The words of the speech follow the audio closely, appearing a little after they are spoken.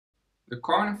The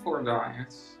carnivore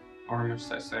diet, or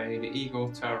must I say the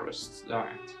eco-terrorist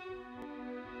diet,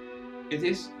 it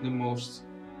is the most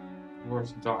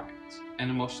worst diet and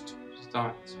the most stupidest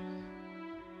diet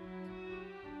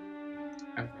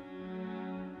ever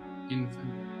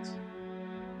invented.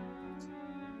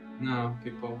 Now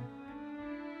people,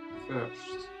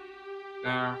 first,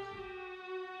 there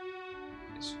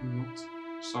is not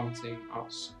something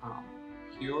as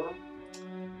pure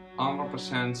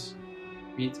 100%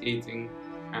 meat-eating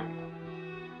animal.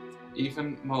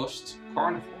 Even most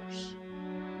carnivores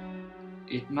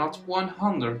eat not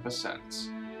 100%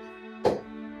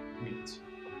 meat.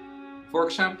 For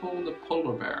example, the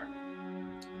polar bear,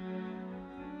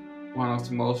 one of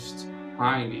the most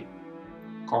highly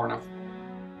carnivore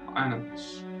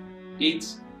animals,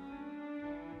 eats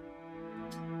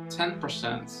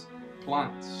 10%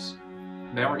 plants,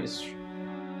 berries,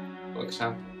 for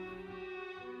example.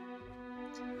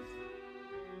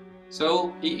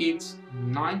 So he eats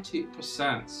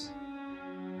 90%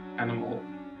 animal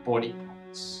body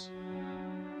parts.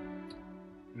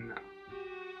 Now,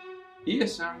 he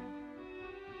is a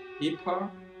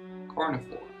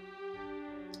hyper-carnivore,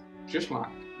 just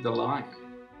like the lion.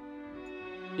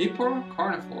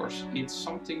 Hyper-carnivores eat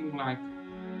something like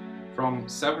from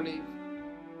 70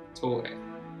 to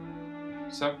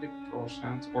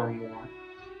 70% or more,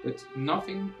 but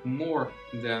nothing more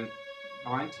than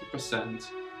 90%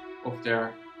 of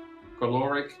their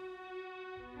caloric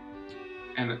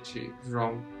energy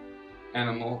from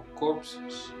animal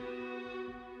corpses.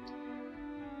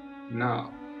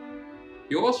 Now,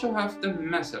 you also have the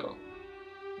meso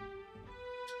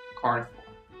carnivore.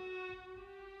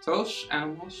 Those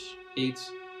animals eat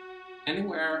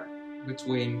anywhere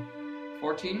between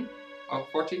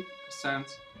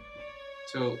 40%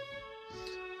 to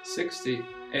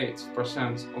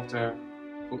 68% of their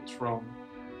food from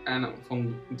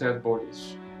dead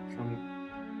bodies from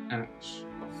animals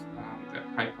of the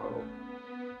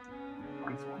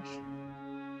hypo-carnivores.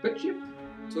 But yep,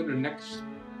 to the next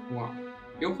one.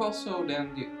 You have also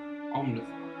then the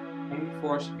omnivore.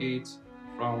 Omnivores eat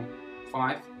from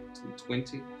 5 to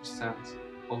 20%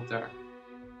 of their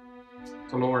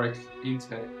caloric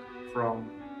intake from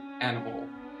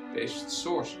animal-based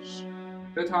sources.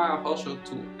 But I have also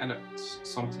to add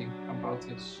something about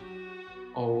this.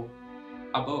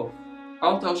 Above,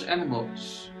 all those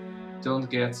animals don't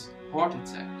get heart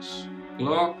attacks,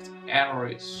 clogged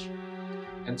arteries,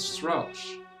 and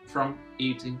strokes from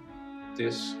eating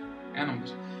these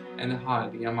animals, and the high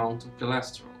amount of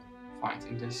cholesterol found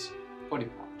in these body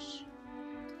parts.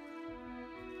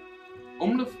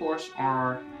 Omnivores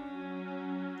are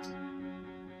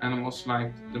animals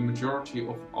like the majority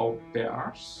of all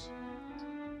bears,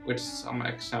 with some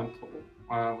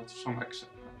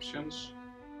exceptions.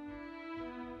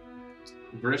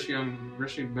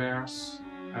 Grizzly bears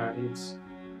eat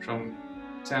from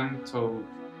 10 to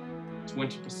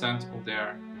 20% of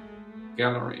their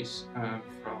calories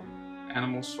from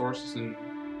animal sources, and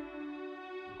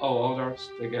all others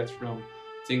they get from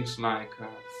things like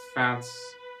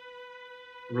fats,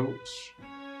 roots,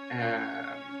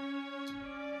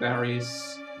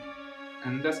 berries,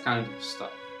 and that kind of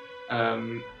stuff.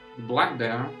 The black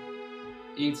bear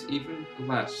eats even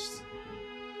less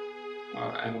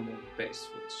animal-based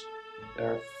foods.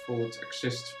 Their food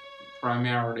exists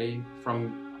primarily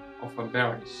from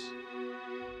berries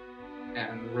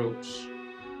and roots,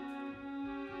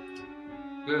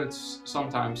 but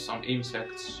sometimes some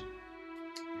insects.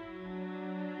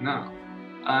 Now,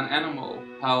 an animal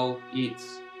how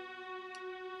eats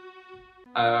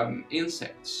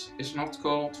insects is not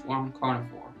called one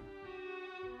carnivore.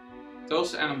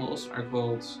 Those animals are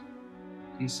called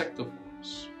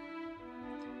insectivores.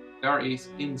 They eat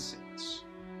insects,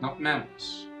 not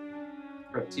mammals,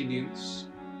 reptilians,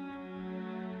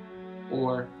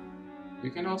 or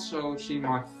you can also see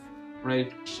my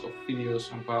rates of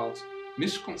videos about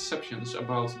misconceptions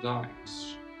about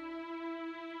diets.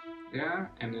 Yeah,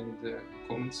 and in the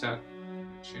comment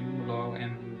section below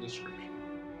and in the description.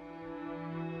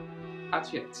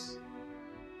 Not yet.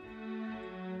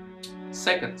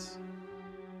 Second,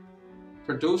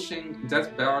 producing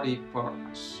dead body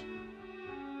parts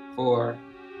for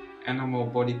animal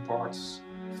body parts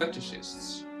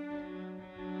fetishists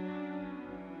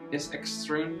is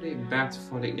extremely bad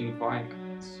for the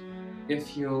environment.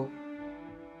 If you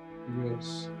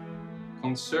use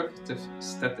conservative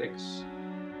aesthetics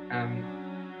and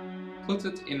put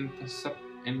it in a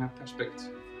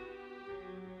perspective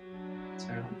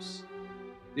terms,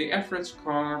 the average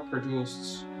car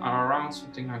produced around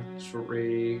something like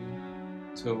 3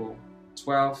 to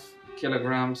 12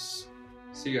 kilograms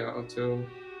CO2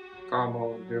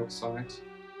 carbon dioxide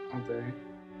a day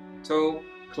to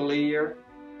clear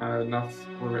enough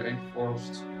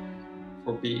rainforest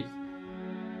for beef,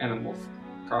 animal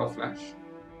cow flesh.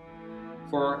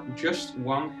 For just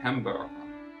one hamburger,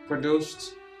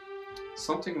 produced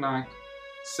something like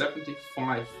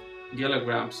 75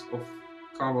 kilograms of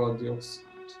carbon dioxide,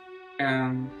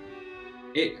 and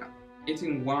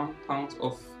eating 1 pound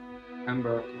of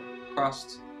hamburger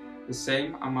cost the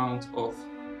same amount of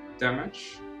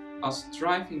damage as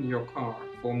driving your car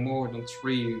for more than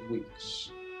 3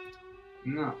 weeks.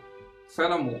 Now,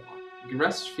 furthermore,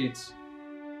 grass-fed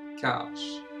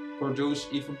cows produce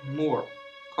even more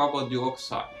carbon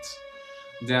dioxide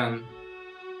than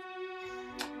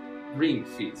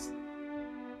green-fed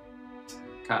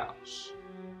cows,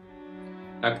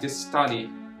 like this study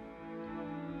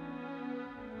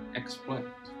explained.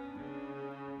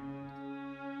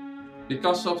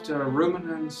 Because of the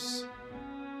ruminants'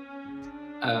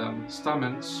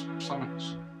 stomachs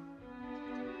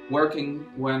working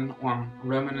when on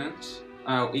ruminants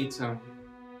eat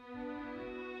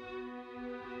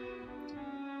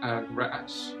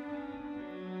grass,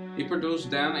 he produces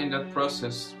then in that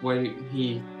process where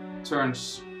he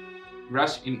turns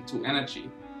grass into energy,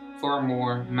 far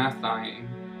more methane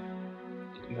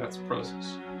in that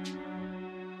process.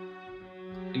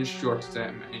 In a short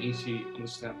and easy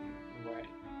understanding way.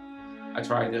 I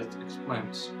tried to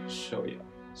explain to show you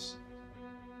this.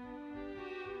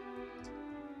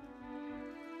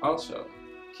 Also,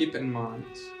 keep in mind,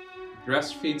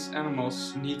 grass-fed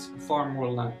animals need far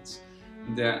more land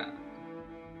than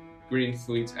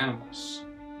green-fed animals.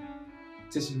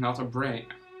 This is not a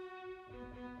brainer.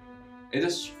 It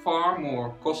is far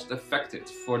more cost-effective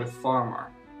for the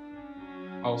farmer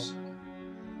also,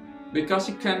 because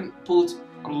he can put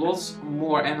a lot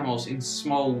more animals in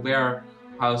small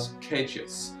warehouse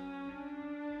cages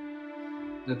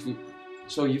that we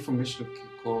so euphemistically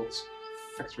called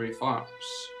factory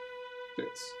farms,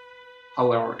 but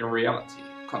however in reality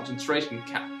concentration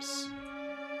camps.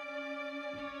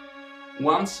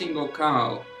 One single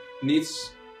cow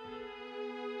needs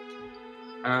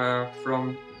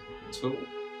from 2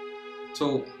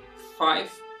 to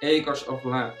 5 acres of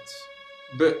land,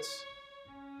 but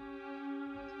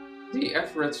the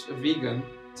average vegan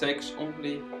takes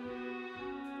only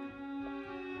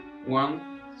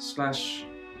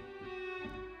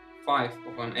 1/5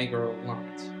 of an acre of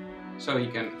land, so he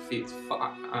can feed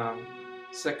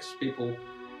 6 people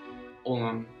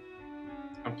on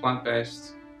a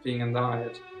plant-based vegan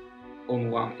diet on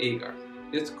 1 acre.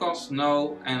 It costs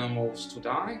no animals to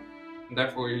die, and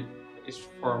therefore it is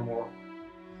far more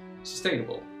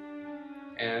sustainable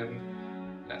and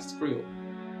less cruel.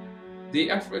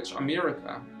 The average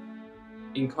American,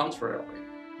 in contrary,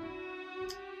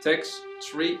 takes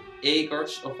 3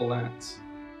 acres of land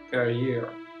per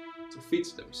year to feed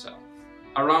themselves.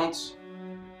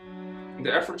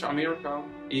 The average American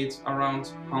eats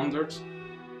around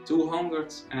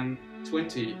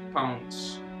 220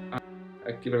 pounds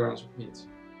kilograms of meat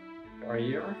per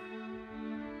year.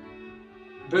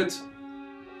 But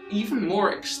even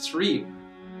more extreme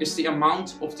is the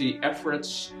amount of the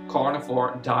average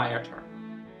carnivore dieter.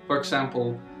 For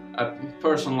example, a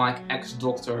person like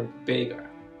ex-Dr. Baker.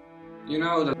 You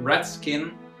know, the red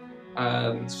skin,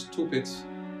 stupid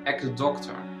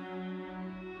ex-doctor.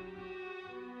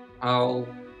 I'll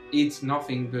eat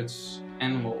nothing but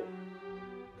animal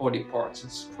body parts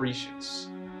and secretions.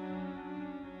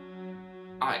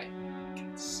 I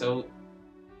get so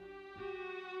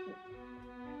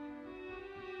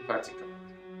vertical.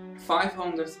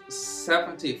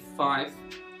 575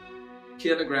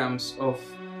 kilograms of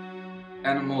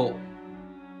animal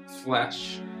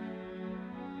flesh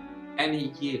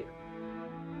any year.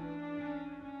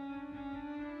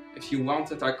 If you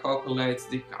wanted, I calculate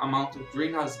the amount of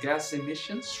greenhouse gas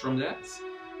emissions from that.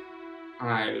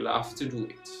 I love to do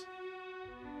it.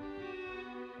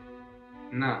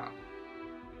 Now,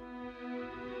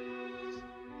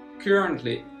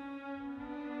 currently,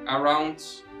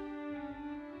 around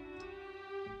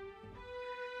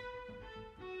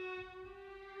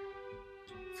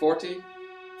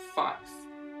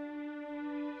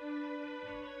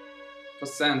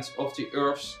 45% of the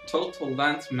Earth's total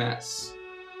land mass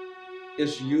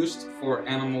is used for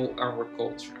animal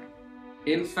agriculture.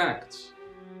 In fact,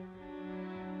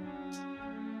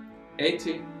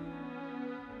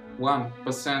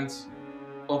 81%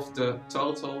 of the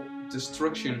total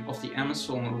destruction of the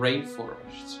Amazon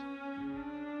rainforest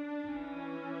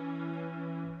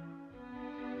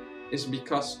is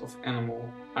because of animal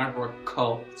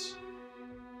agrcult.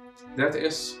 That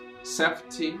is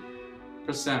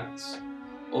 70%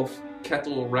 of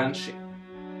cattle ranching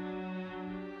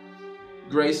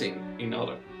grazing in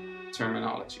other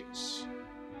terminologies.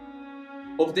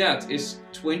 Of that is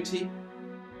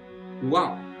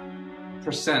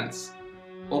 21%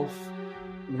 of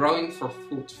growing for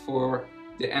food for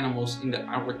the animals in the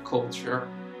agriculture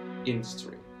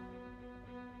industry,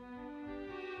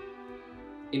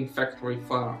 in factory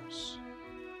farms.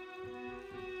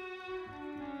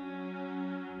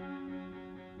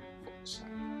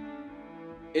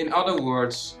 In other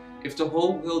words, if the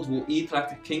whole world will eat like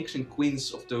the kings and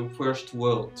queens of the first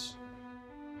world,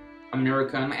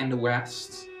 American and the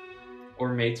West,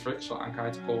 or Matrix, like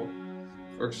I call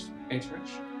first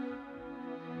Matrix,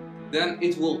 then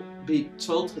it will be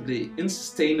totally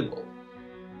unsustainable,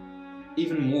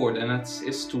 even more than it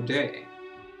is today.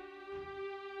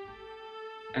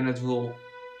 And it will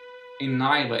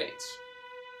annihilate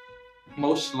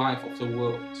most life of the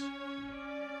world.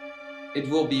 It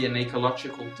will be an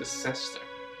ecological disaster.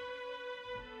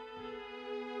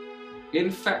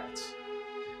 In fact,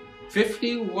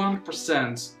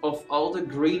 51% of all the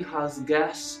greenhouse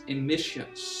gas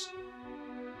emissions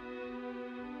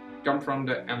come from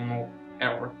the animal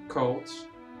agrcult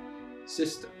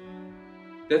system.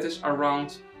 That is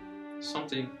around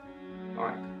something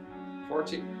like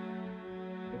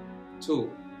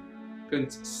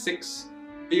 42.6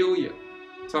 billion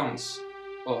tons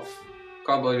of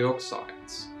carbon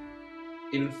dioxide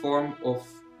in form of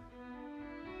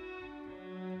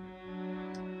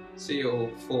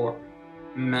CO4,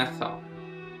 methane.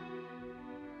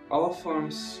 All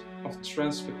forms of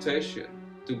transportation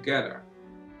together,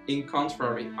 in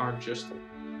contrary, are just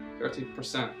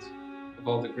 30% of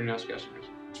all the greenhouse gas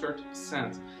emissions.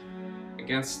 30%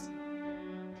 against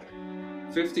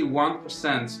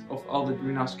 51% of all the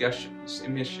greenhouse gas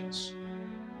emissions,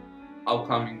 all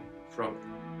coming from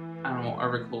animal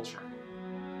agriculture.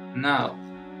 Now,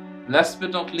 last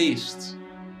but not least,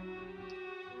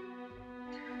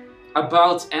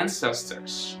 about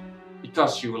ancestors,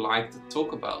 because you like to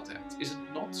talk about that. Is it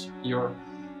not your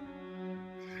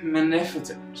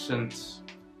magnificent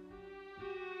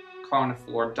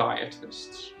carnivore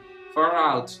dietists? Far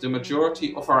out, the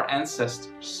majority of our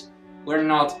ancestors were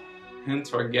not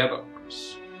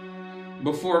hunter-gatherers.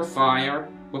 Before fire,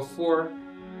 before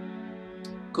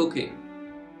cooking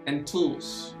and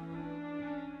tools,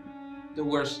 there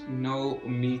was no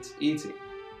meat eating.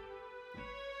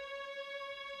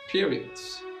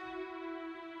 Periods.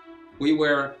 We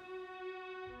were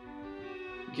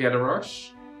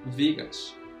gatherers,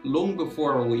 vegans, long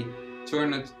before we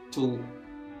turned to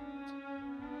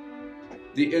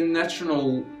the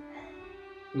unnatural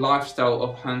lifestyle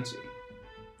of hunting.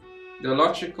 The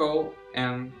logical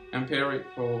and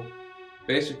empirical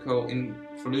basic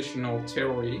evolutionary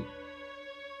theory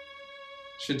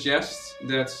suggests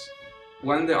that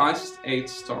when the Ice Age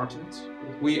started,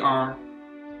 we are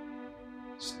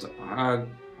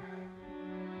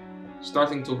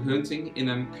starting to hunting in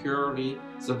a purely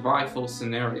survival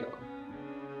scenario.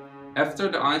 After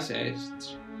the Ice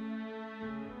Age,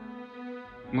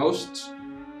 most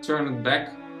turned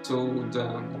back to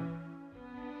the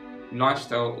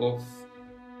lifestyle of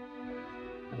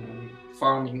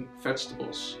farming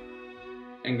vegetables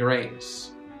and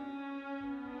grains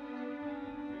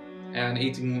and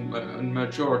eating a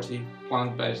majority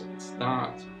plant-based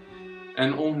diet,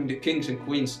 and only the kings and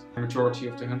queens the majority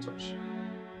of the hunters.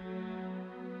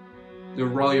 The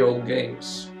royal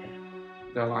games,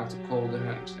 they like to call the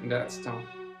hunt in that time.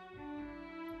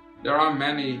 There are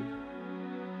many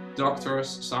doctors,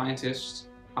 scientists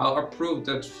who are proved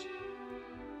that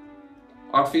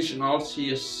our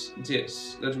physiology is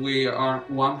this, that we are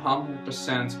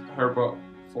 100%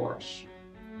 herbivores.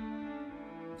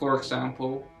 For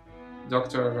example,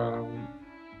 Dr.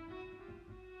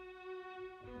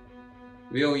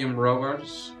 William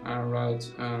Roberts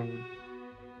wrote an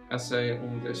essay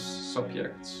on this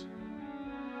subject.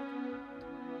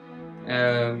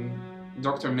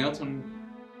 Dr. Milton,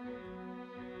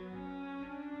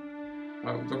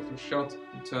 Dr. Shelton,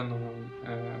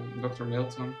 Dr.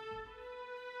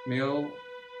 Mill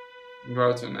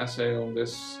wrote an essay on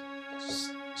this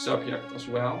subject as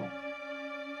well.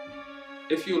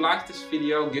 If you like this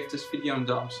video, give this video a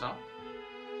thumbs up.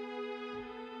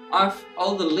 I have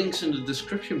all the links in the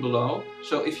description below,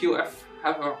 so if you have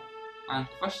a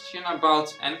question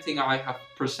about anything I have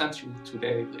presented you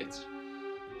today with,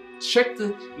 check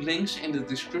the links in the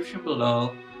description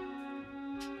below,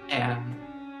 and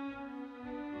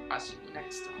I'll see you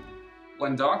next time.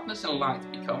 When darkness and light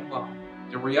become one,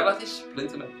 the reality is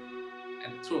splintered up,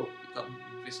 and the truth becomes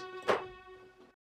invisible.